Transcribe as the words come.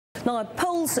Now,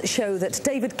 polls show that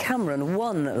David Cameron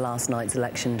won last night's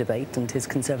election debate, and his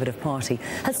Conservative Party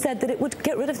has said that it would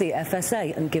get rid of the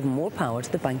FSA and give more power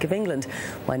to the Bank of England.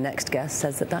 My next guest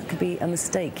says that that could be a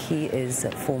mistake. He is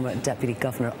former Deputy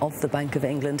Governor of the Bank of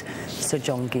England, Sir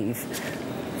John Gieve.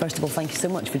 First of all, thank you so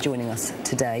much for joining us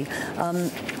today.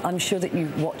 I'm sure that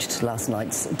you watched last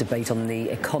night's debate on the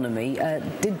economy.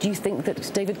 Did you think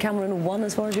that David Cameron won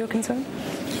as far as you're concerned?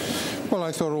 Well,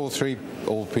 I thought all three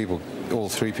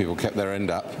people kept their end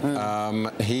up.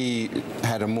 He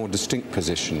had a more distinct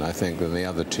position, I think, than the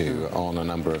other two on a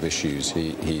number of issues.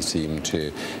 He seemed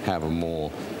to have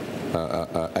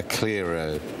a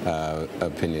clearer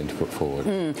opinion to put forward.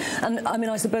 And I mean,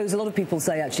 I suppose a lot of people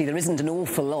say actually there isn't an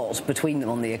awful lot between them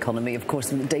on the economy. Of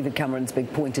course, David Cameron's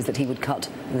big point is that he would cut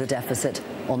the deficit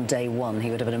on day one. He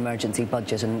would have an emergency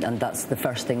budget, and that's the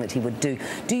first thing that he would do.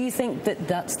 Do you think that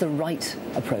that's the right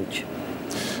approach?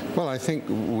 Well, I think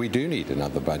we do need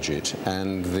another budget,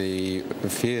 and the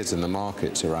fears in the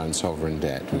markets around sovereign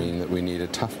debt mean that we need a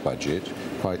tough budget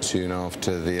quite soon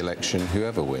after the election,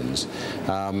 whoever wins.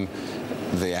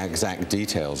 The exact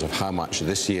details of how much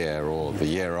this year or the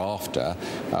year after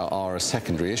are a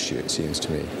secondary issue, it seems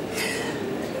to me.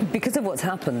 Because of what's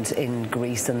happened in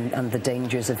Greece and the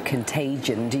dangers of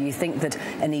contagion, do you think that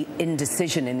any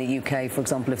indecision in the UK, for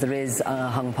example, if there is a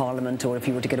hung parliament or if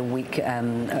you were to get a weak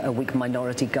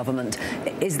minority government,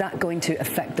 is that going to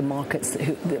affect the markets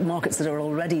that are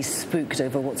already spooked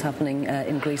over what's happening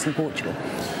in Greece and Portugal?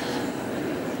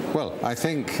 Well, I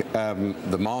think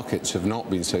the markets have not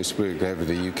been so spooked over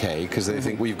the UK because they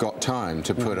think we've got time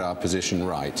to put our position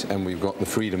right, and we've got the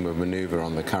freedom of manoeuvre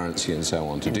on the currency and so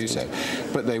on to do so.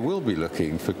 But they will be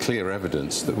looking for clear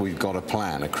evidence that we've got a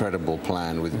plan, a credible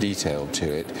plan with detail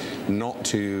to it, not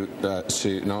too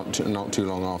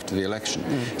long after the election.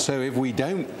 So if we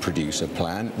don't produce a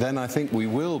plan, then I think we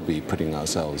will be putting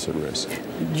ourselves at risk.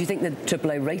 Do you think the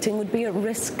AAA rating would be at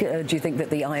risk? Do you think that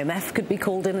the IMF could be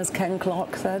called in, as Ken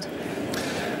Clarke said?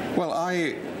 Well,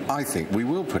 I think we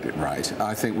will put it right.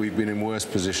 I think we've been in worse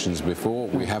positions before.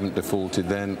 We haven't defaulted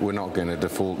then. We're not going to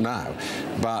default now.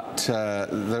 But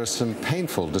there are some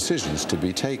painful decisions to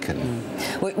be taken.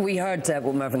 We heard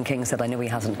what Mervyn King said. I know he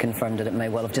hasn't confirmed it. It may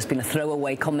well have just been a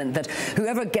throwaway comment that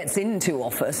whoever gets into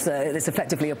office, it's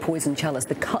effectively a poison chalice.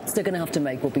 The cuts they're going to have to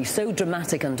make will be so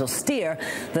dramatic and austere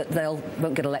that they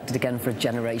won't get elected again for a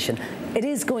generation. It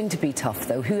is going to be tough,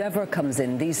 though. Whoever comes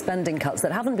in, these spending cuts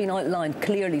that haven't been outlined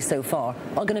clearly so far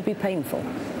are going to be painful.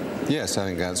 Yes, I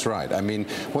think that's right. I mean,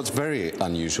 what's very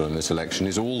unusual in this election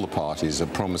is all the parties are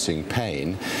promising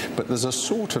pain, but there's a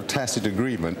sort of tacit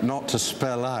agreement not to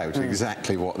spell out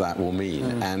exactly what that will mean.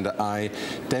 And I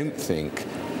don't think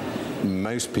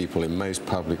most people in most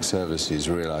public services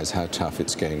realise how tough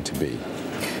it's going to be.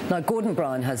 Now, Gordon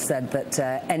Brown has said that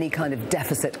any kind of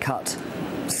deficit cut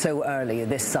so early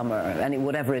this summer, and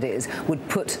whatever it is, would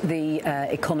put the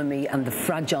economy and the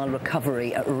fragile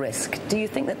recovery at risk. Do you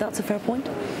think that that's a fair point?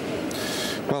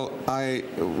 Well,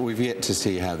 we've yet to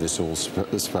see how this all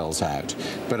spells out.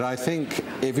 But I think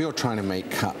if you're trying to make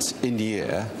cuts in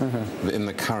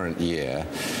the current year,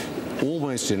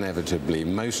 almost inevitably,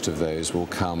 most of those will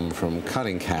come from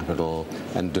cutting capital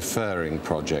and deferring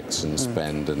projects and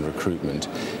spend and recruitment.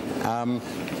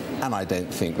 And I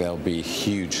don't think they'll be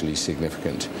hugely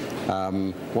significant.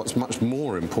 What's much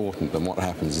more important than what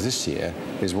happens this year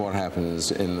is what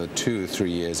happens in the 2 or 3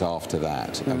 years after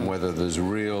that, and whether there's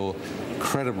real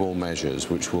credible measures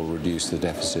which will reduce the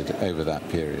deficit over that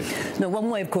period. Now, one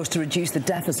way, of course, to reduce the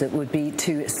deficit would be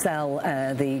to sell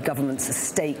the government's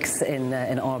stakes in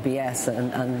RBS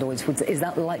and Lloyds. Is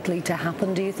that likely to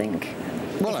happen, do you think?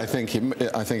 Well, I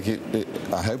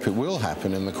hope it will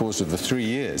happen in the course of the 3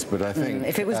 years, but I think...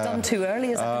 If it was done too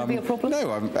early, is that going to be a problem?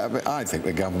 No, I think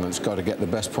the government's got to get the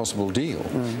best possible deal.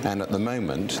 And at the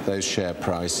moment, those share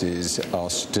prices are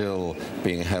still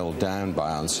being held down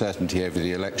by uncertainty over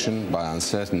the election, by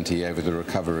uncertainty over the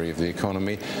recovery of the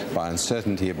economy, by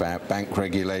uncertainty about bank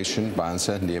regulation, by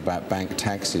uncertainty about bank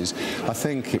taxes. I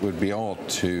think it would be odd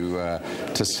to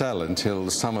sell until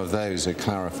some of those are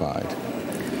clarified.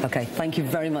 OK, thank you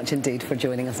very much indeed for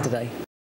joining us today.